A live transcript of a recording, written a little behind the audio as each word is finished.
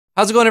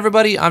How's it going,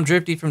 everybody? I'm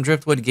Drifty from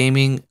Driftwood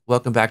Gaming.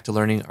 Welcome back to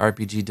Learning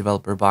RPG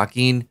Developer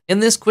Bakin.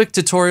 In this quick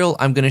tutorial,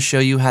 I'm going to show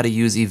you how to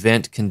use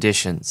event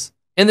conditions.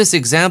 In this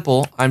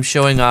example, I'm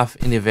showing off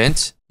an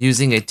event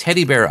using a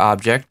teddy bear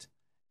object,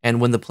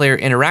 and when the player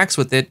interacts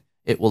with it,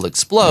 it will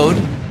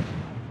explode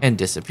and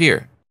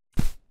disappear.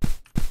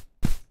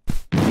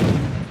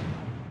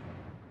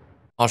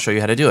 I'll show you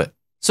how to do it.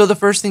 So the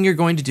first thing you're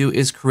going to do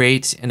is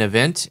create an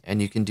event,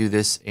 and you can do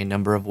this a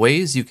number of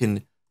ways. You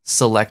can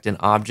select an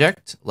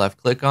object, left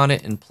click on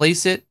it and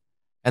place it,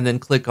 and then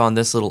click on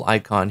this little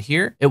icon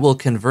here. It will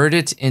convert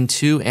it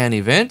into an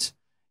event,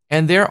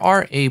 and there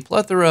are a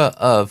plethora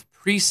of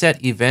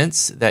preset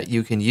events that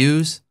you can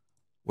use.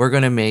 We're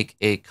going to make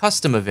a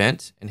custom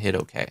event and hit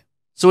OK.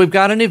 So we've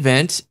got an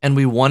event and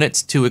we want it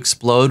to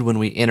explode when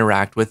we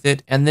interact with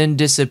it and then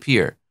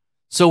disappear.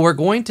 So we're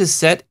going to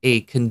set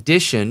a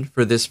condition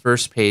for this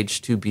first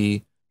page to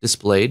be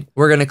displayed.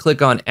 We're going to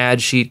click on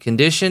Add Sheet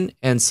Condition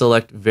and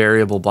select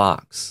Variable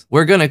Box.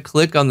 We're going to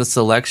click on the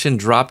selection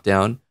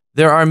dropdown.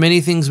 There are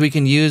many things we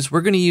can use.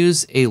 We're going to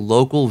use a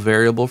local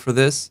variable for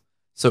this.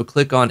 So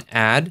click on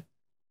Add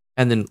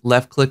and then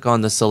left click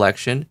on the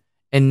selection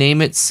and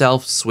name it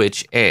Self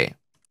Switch A.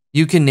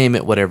 You can name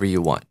it whatever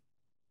you want.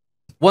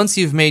 Once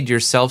you've made your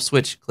self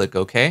switch, click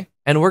OK.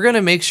 And we're going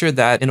to make sure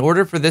that in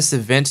order for this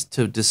event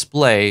to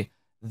display,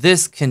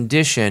 this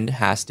condition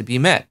has to be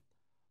met.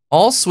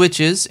 All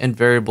switches and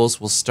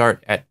variables will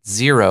start at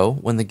 0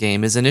 when the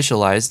game is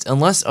initialized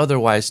unless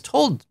otherwise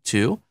told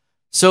to.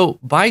 So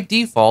by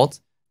default,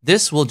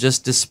 this will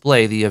just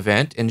display the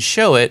event and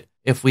show it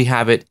if we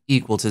have it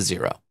equal to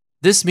 0.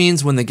 This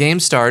means when the game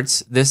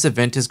starts, this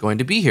event is going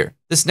to be here.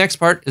 This next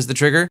part is the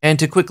trigger. And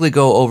to quickly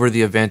go over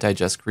the event I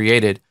just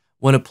created,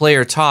 when a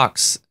player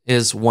talks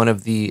is one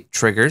of the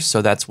triggers.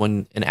 So that's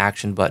when an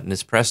action button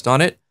is pressed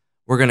on it.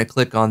 We're going to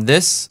click on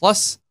this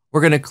plus.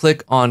 We're going to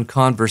click on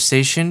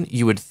conversation.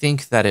 You would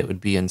think that it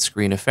would be in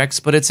screen effects,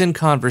 but it's in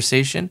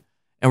conversation.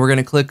 And we're going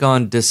to click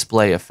on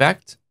display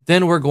effect.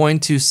 Then we're going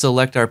to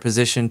select our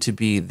position to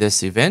be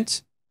this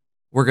event.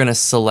 We're going to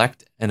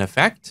select an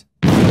effect.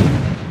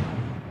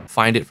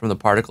 Find it from the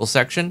particle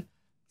section.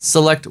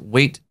 Select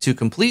wait to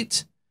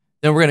complete.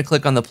 Then we're going to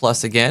click on the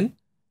plus again.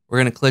 We're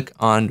going to click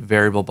on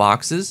variable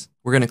boxes.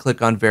 We're going to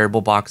click on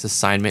variable box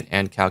assignment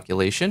and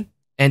calculation.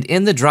 And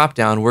in the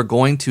dropdown, we're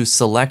going to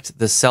select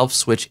the self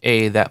switch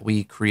A that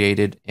we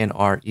created in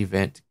our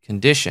event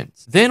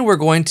conditions. Then we're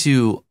going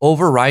to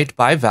overwrite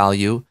by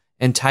value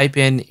and type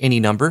in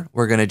any number.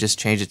 We're going to just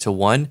change it to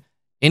 1.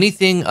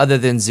 Anything other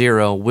than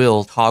 0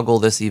 will toggle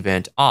this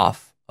event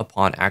off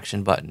upon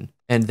action button.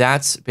 And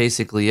that's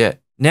basically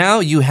it. Now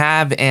you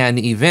have an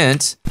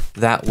event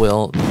that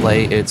will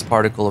play its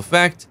particle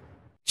effect,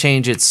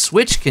 change its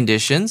switch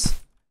conditions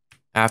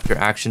after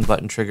action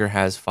button trigger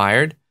has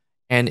fired,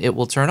 and it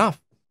will turn off.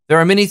 There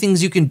are many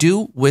things you can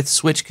do with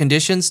switch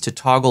conditions to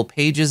toggle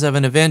pages of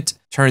an event,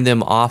 turn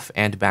them off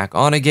and back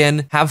on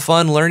again. Have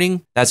fun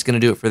learning. That's going to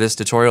do it for this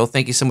tutorial.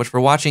 Thank you so much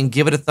for watching.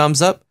 Give it a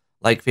thumbs up,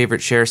 like,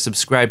 favorite, share,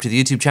 subscribe to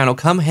the YouTube channel.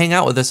 Come hang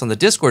out with us on the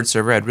Discord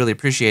server. I'd really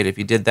appreciate it if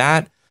you did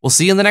that. We'll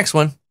see you in the next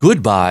one.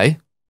 Goodbye.